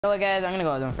So guys, I'm gonna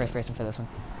go with first person for this one.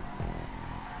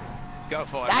 Go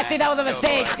for it. I think that was a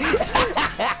mistake.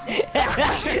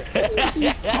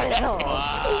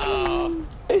 Wow.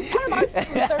 Why am I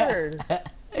third?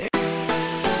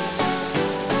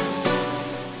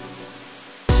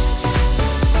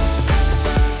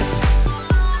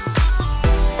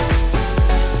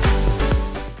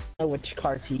 Which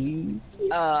car to use?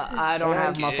 I don't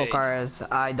have muscle cars.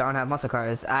 I don't have muscle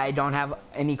cars. I don't have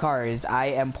any cars. I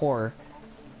am poor.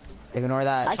 Ignore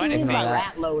that. I can use Ignore my that.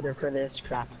 rat loader for this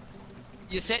crap.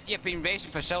 You said you've been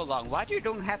racing for so long. Why do you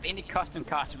don't have any custom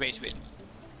cars to race with?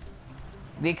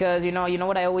 Because you know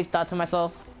what I always thought to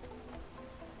myself.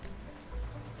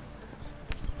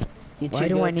 Why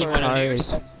do I need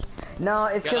cars? No,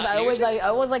 it's because I always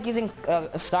like using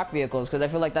stock vehicles because I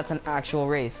feel like that's an actual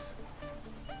race.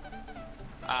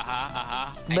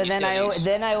 But then I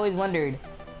always wondered,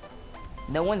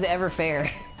 no one's ever fair.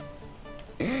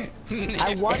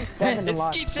 I won 7 and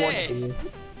lost 40.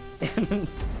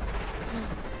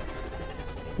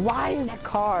 Why is that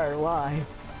car? Why?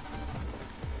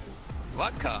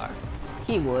 What car?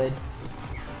 He would.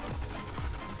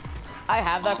 I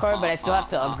have that car, but I still have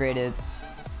to upgrade it.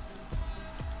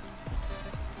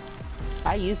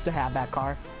 I used to have that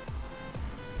car.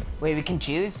 Wait, we can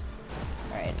choose?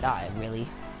 Alright, not really.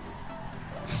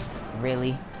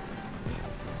 Really?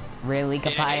 Really,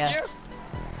 capaia?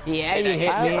 Yeah, you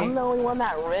hit me. I'm the only one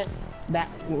that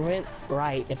went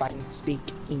right if I can speak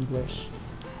English.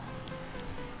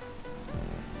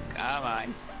 Come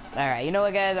on. Alright, you know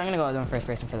what guys? I'm gonna go with first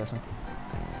person for this one.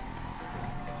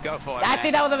 Go for it. I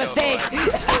think that was a mistake!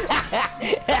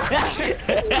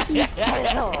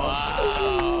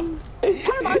 Wow.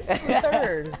 Why am I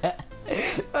third?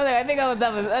 I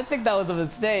think that was a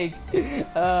mistake.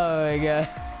 Oh my god.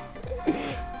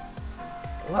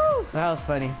 Woo! That was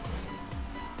funny.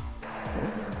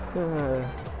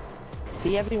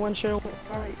 See, everyone sure went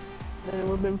right. Then it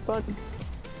would've been fun.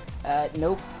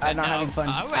 Nope. I'm not having fun.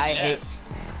 I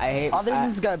hate. Oh,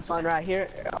 this is good fun right here.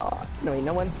 Oh, no, wait,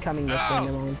 no one's coming this way.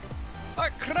 No one. I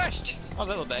crashed a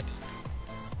little bit.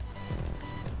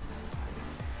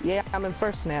 Yeah, I'm in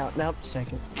first now. Nope,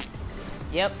 second.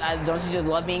 Yep. Don't you just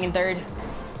love being in third?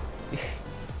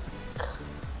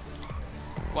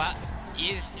 Well, at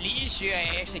least you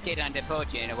actually get on the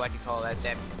podium, or what do you call that?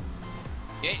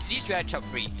 At least you are top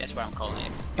 3. That's what I'm calling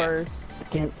it. First,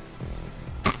 second.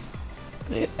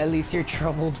 At least you're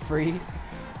troubled free.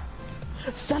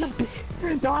 Son of a...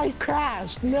 No, I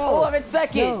crashed. No. Oh, I'm in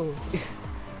second. No.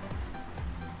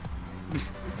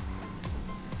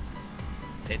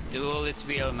 The duel is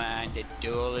real, man. The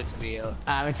duel is real.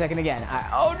 I'm in second again.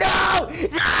 Oh no!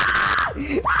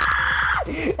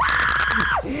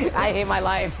 I hate my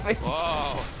life.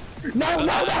 Whoa. No.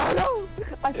 No.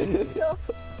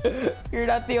 You're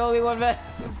not the only one, man.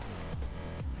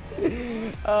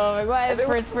 Oh my god, why is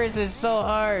first person so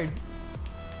hard?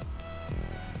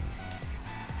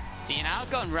 See, now I'm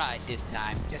going right this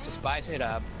time, just to spice it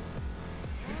up.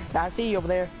 I see you over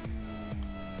there.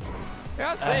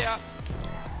 Yeah, see ya.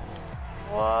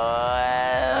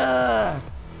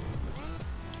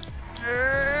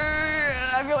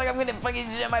 I feel like I'm gonna fucking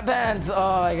shit my pants.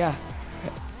 Oh my god.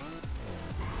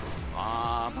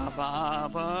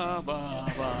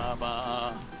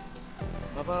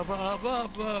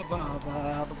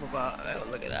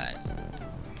 Look at that.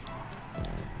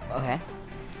 Okay.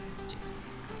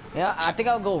 Yeah, I think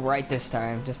I'll go right this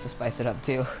time, just to spice it up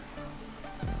too.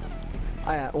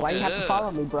 Why you have to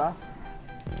follow me, bro?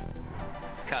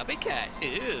 Copycat.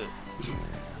 Ew.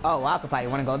 Oh wow, Capaia, you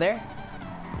wanna go there?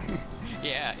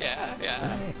 Yeah.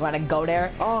 You wanna go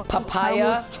there? Oh,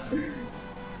 Papaya?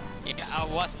 Yeah, I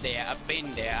was there, I've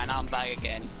been there, and I'm back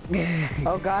again.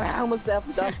 Oh god, I almost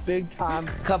effed up big time.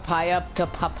 Capaia to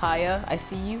papaya, I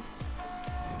see you.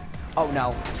 Oh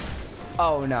no.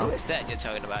 Oh no. Who is that you're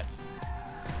talking about?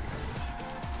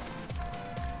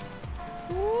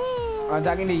 I'm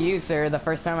talking to you, sir. The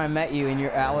first time I met you, and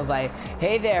I was like,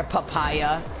 "Hey there,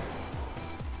 papaya."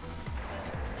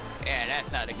 Yeah,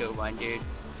 that's not a good one, dude.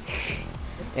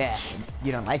 Yeah,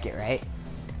 you don't like it, right?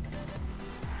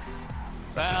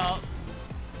 Well,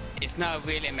 it's not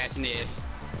really imaginary.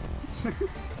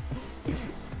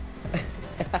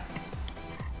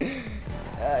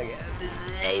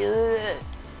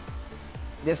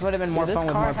 This would have been more fun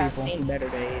with more people. This car has seen better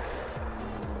days.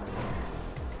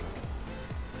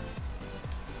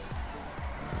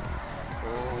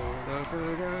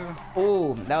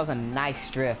 Ooh, that was a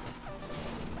nice drift.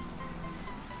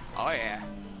 Oh yeah.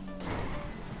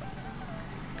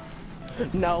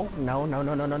 No, I'm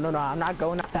not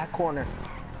going up that corner.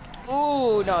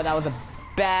 Ooh, no, that was a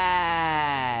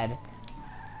bad.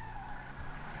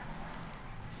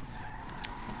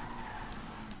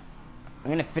 I'm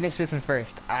gonna finish this in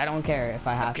first. I don't care if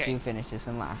I have Okay. to finish this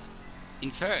in last. In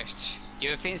first.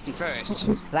 You finished in first.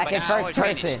 Like But in I first was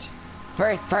person. finished.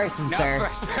 First person, No, sir.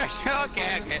 first person.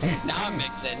 Okay. Now it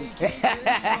makes sense.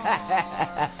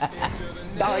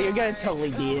 No, you're gonna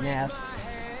totally DNF.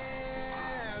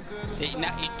 See,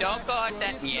 now you don't go on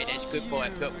that. Yeah, that's good boy,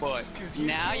 good boy.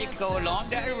 Now you go along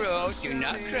that road. Do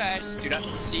not crash. Do not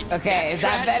see. Okay, is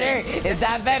that better? Is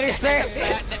that better, sir?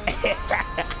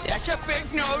 That's a big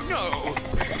no-no.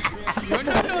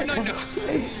 No.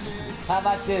 How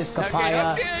about this,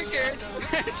 capaia? Okay.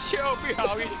 Show me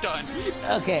how it's done.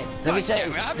 Okay, let me show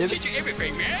you. I'm gonna teach you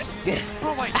everything, man.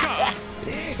 Oh my god.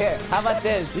 Here, how about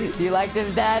this? Do you like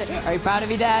this, Dad? Are you proud of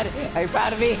me, Dad? Are you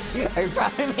proud of me? Are you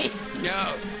proud of me?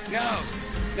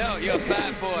 No, you're a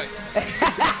bad boy.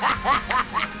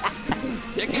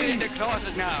 You get in the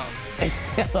closet now.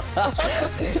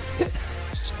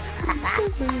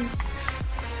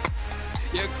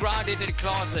 You're grounded in the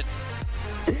closet.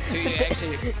 So you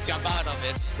actually jump out of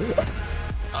it.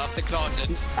 Of the closet.